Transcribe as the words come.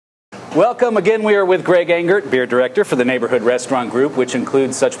Welcome again. We are with Greg Engert, beer director for the Neighborhood Restaurant Group, which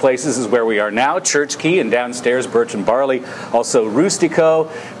includes such places as where we are now, Church Key, and downstairs Birch and Barley, also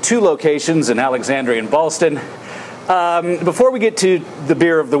Rustico, 2 locations in Alexandria and Ballston. Before we get to the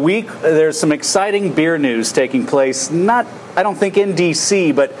beer of the week, there's some exciting beer news taking place, not, I don't think in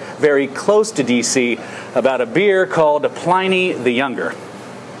D.C., but very close to D.C., about a beer called Pliny the Younger.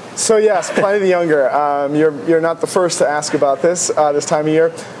 So yes, Pliny the Younger. You're not the first to ask about this this time of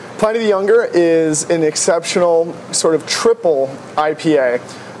year. Pliny the Younger is an exceptional sort of triple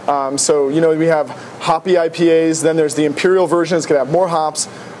IPA. So, you know, we have hoppy IPAs, then there's the imperial version. It's going to have more hops,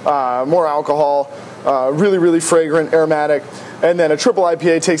 more alcohol, really, really fragrant, aromatic. And then a triple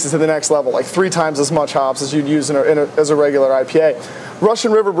IPA takes it to the next level, like 3 times as much hops as you'd use as a regular IPA.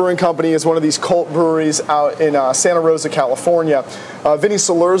 Russian River Brewing Company is one of these cult breweries out in Santa Rosa, California. Vinny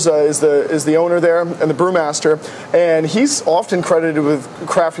Salurza is the owner there and the brewmaster, and he's often credited with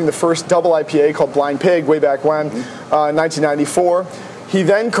crafting the first double IPA called Blind Pig way back when, 1994. He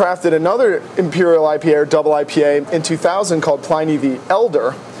then crafted another Imperial IPA or double IPA in 2000 called Pliny the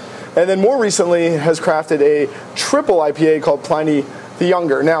Elder, and then more recently has crafted a triple IPA called Pliny the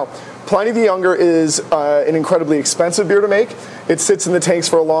Younger. Now, Pliny the Younger is an incredibly expensive beer to make. It sits in the tanks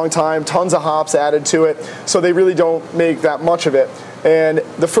for a long time, tons of hops added to it, so they really don't make that much of it. And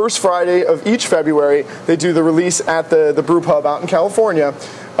the first Friday of each February, they do the release at the brew pub out in California.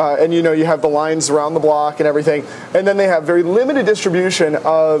 And you know, you have the lines around the block and everything. And then they have very limited distribution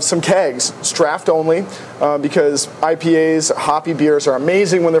of some kegs. It's draft only, because IPAs, hoppy beers are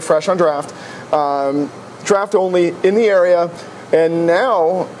amazing when they're fresh on draft. Draft only in the area, and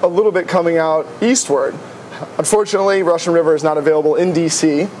now a little bit coming out eastward. Unfortunately, Russian River is not available in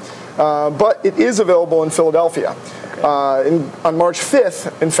D.C., but it is available in Philadelphia. On March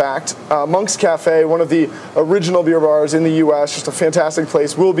 5th, in fact, Monk's Cafe, one of the original beer bars in the U.S., just a fantastic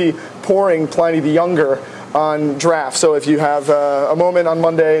place, will be pouring Pliny the Younger on draft. So if you have a moment on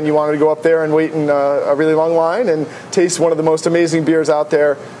Monday and you wanted to go up there and wait in a really long line and taste one of the most amazing beers out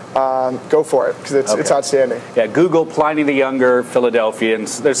there, go for it, because it's outstanding. Yeah, Google Pliny the Younger, Philadelphia, and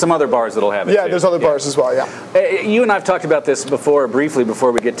there's some other bars that'll have it Yeah, too. there's other bars as well, yeah. You and I have talked about this before, briefly,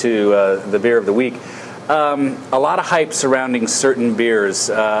 before we get to the beer of the week. A lot of hype surrounding certain beers,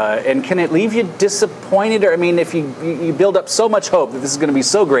 and can it leave you disappointed? Or, I mean, if you build up so much hope that this is going to be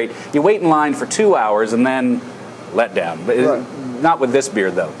so great, you wait in line for 2 hours and then let down. Right. Not with this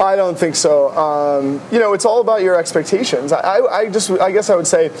beer, though. I don't think so. You know, it's all about your expectations. I guess I would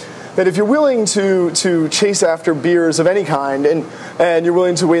say that if you're willing to chase after beers of any kind, and you're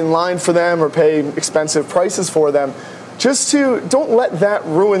willing to wait in line for them or pay expensive prices for them, don't let that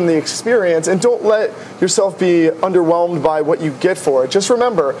ruin the experience, and don't let yourself be underwhelmed by what you get for it. Just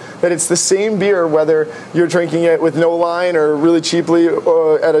remember that it's the same beer whether you're drinking it with no line or really cheaply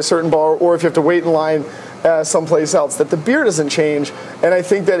at a certain bar, or if you have to wait in line someplace else, that the beer doesn't change. And I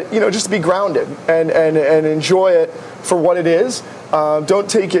think that, you know, just to be grounded and enjoy it for what it is. Don't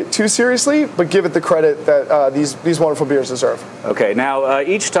take it too seriously, but give it the credit that these wonderful beers deserve. Okay, now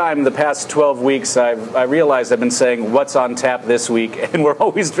each time the past 12 weeks I realized I've been saying what's on tap this week, and we're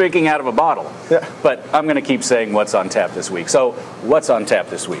always drinking out of a bottle. Yeah. But I'm going to keep saying what's on tap this week. So what's on tap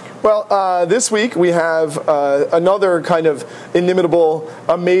this week? Well, this week we have another kind of inimitable,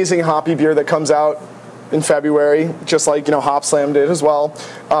 amazing hoppy beer that comes out in February, just like, you know, Hop Slam did as well,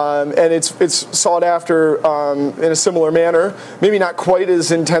 and it's sought after in a similar manner. Maybe not quite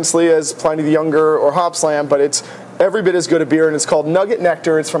as intensely as Pliny the Younger or Hop Slam, but it's every bit as good a beer, and it's called Nugget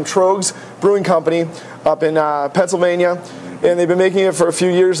Nectar. It's from Troegs Brewing Company up in Pennsylvania, and they've been making it for a few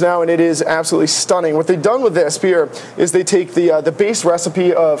years now, and it is absolutely stunning. What they've done with this beer is they take the base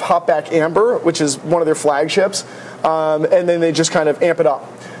recipe of Hopback Amber, which is one of their flagships, and then they just kind of amp it up.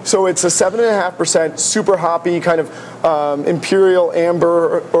 So it's a 7.5% super hoppy kind of Imperial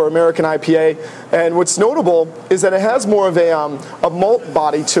Amber or American IPA. And what's notable is that it has more of a malt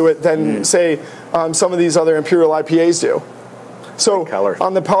body to it than, say, some of these other Imperial IPAs do. So color.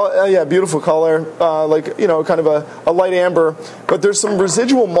 On the palate, yeah, beautiful color, like, you know, kind of a light amber. But there's some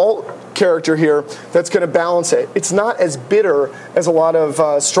residual malt character here that's going to balance it. It's not as bitter as a lot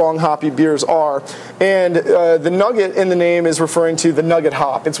of strong hoppy beers are. And the nugget in the name is referring to the nugget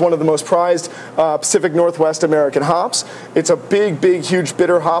hop. It's one of the most prized Pacific Northwest American hops. It's a big, huge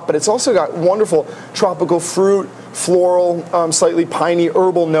bitter hop, but it's also got wonderful tropical fruit, floral, slightly piney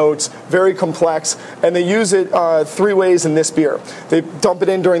herbal notes, very complex, and they use it 3 ways in this beer. They dump it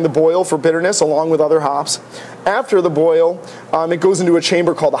in during the boil for bitterness along with other hops. After the boil, it goes into a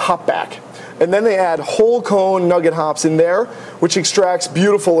chamber called a hopback. And then they add whole cone nugget hops in there, which extracts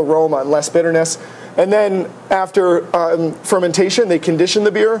beautiful aroma and less bitterness. And then after fermentation, they condition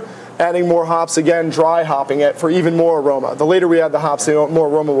the beer, adding more hops, again, dry hopping it for even more aroma. The later we add the hops, the more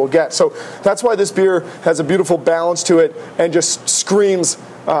aroma we'll get. So that's why this beer has a beautiful balance to it and just screams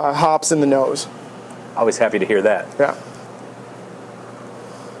hops in the nose. Always happy to hear that. Yeah.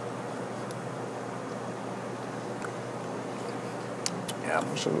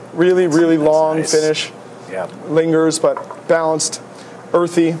 Really, really long nice finish. Yeah. Lingers, but balanced,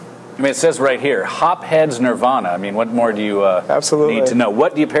 earthy. I mean, it says right here, hopheads nirvana. I mean, what more do you need to know?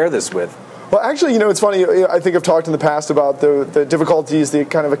 What do you pair this with? Well, actually, you know, it's funny. I think I've talked in the past about the difficulties, the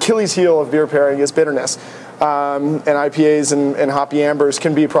kind of Achilles heel of beer pairing is bitterness. And IPAs and hoppy ambers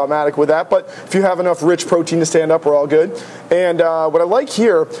can be problematic with that. But if you have enough rich protein to stand up, we're all good. And what I like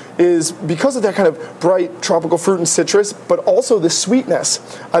here is because of that kind of bright tropical fruit and citrus, but also the sweetness.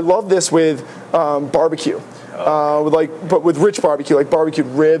 I love this with barbecue. But with rich barbecue, like barbecued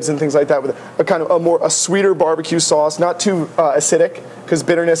ribs and things like that, with a kind of a sweeter barbecue sauce, not too acidic, because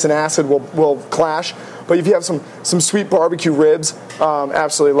bitterness and acid will clash. But if you have some sweet barbecue ribs,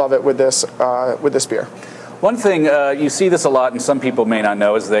 absolutely love it with this beer. One thing you see this a lot, and some people may not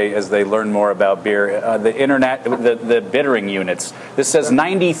know as they learn more about beer. The bittering units. This says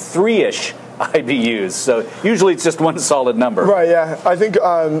 93-ish IBUs, so usually it's just one solid number. Right, yeah. I think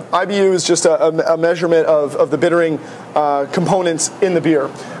IBU is just a measurement of the bittering components in the beer.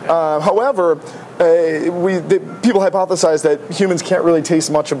 However, people hypothesize that humans can't really taste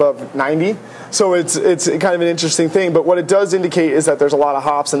much above 90, so it's kind of an interesting thing. But what it does indicate is that there's a lot of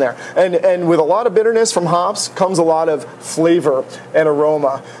hops in there, and with a lot of bitterness from hops comes a lot of flavor and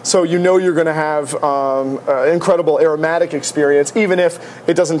aroma. So you know you're going to have incredible aromatic experience, even if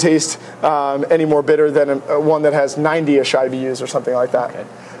it doesn't taste any more bitter than one that has 90-ish IBUs or something like that. Okay.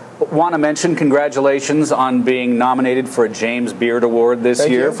 Want to mention congratulations on being nominated for a James Beard Award this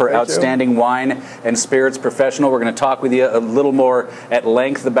year for Outstanding Wine and Spirits Professional. We're going to talk with you a little more at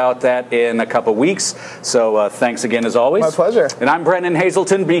length about that in a couple weeks. So thanks again as always. My pleasure. And I'm Brennan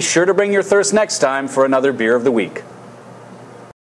Haselton. Be sure to bring your thirst next time for another Beer of the Week.